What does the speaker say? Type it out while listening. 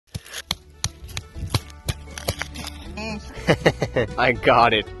I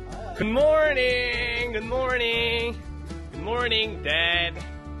got it. Good morning. Good morning. Good morning, Dad.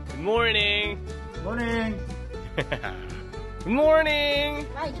 Good morning. Morning. Good morning.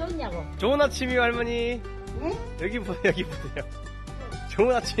 많이 좋냐고. 좋은 아침이요, 할머니. 네? 여기 보세요.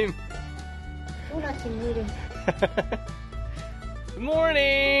 좋은 아침. 좋은 아침 이름. Good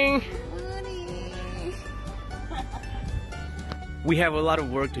morning. We have a lot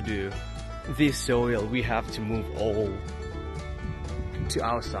of work to do. This soil, we have to move all to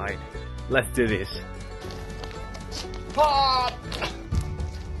outside. Let's do this. Ah!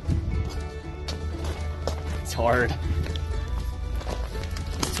 It's hard.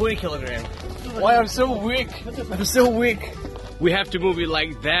 20 kilograms. Why I'm so weak? I'm so weak. We have to move it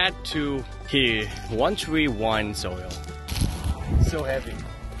like that to here. 131 soil. So heavy.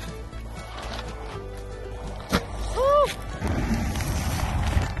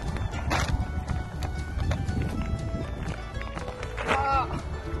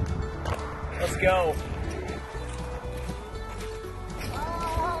 Let's go.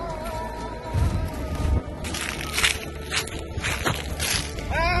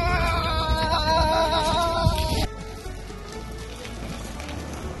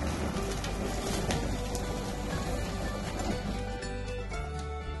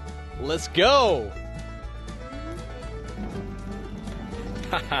 Let's go.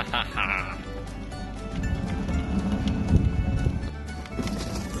 Ha ha ha ha.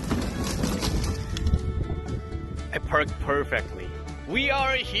 I parked perfectly. We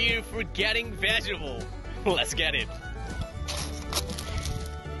are here for getting vegetable. Let's get it.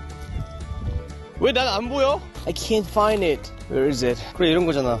 왜 난 안 보여? I can't find it. Where is it? 그래 이런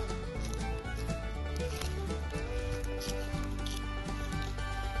거잖아.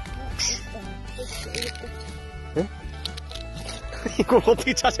 응? 이걸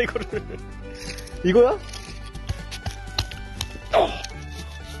어떻게 찾아 이거를? 이거야?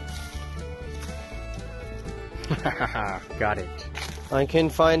 Got it. I can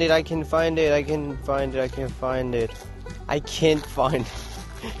find it, I can find it, I can find it, I can find it. I can't find it.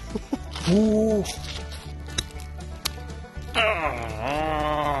 Ooh.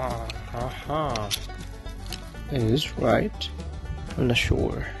 Is this right? I'm not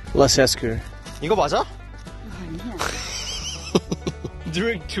sure. Let's ask her. 이거 맞아? 아니야.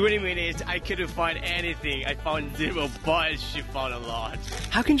 During 20 minutes, I couldn't find anything. I found zero, but she found a lot.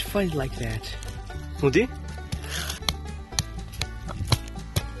 How can you find it like that? 어디?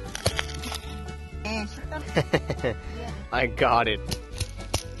 I got it.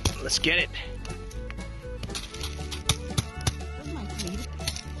 Let's get it.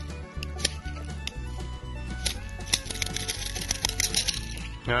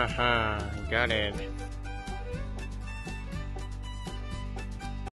 Got it.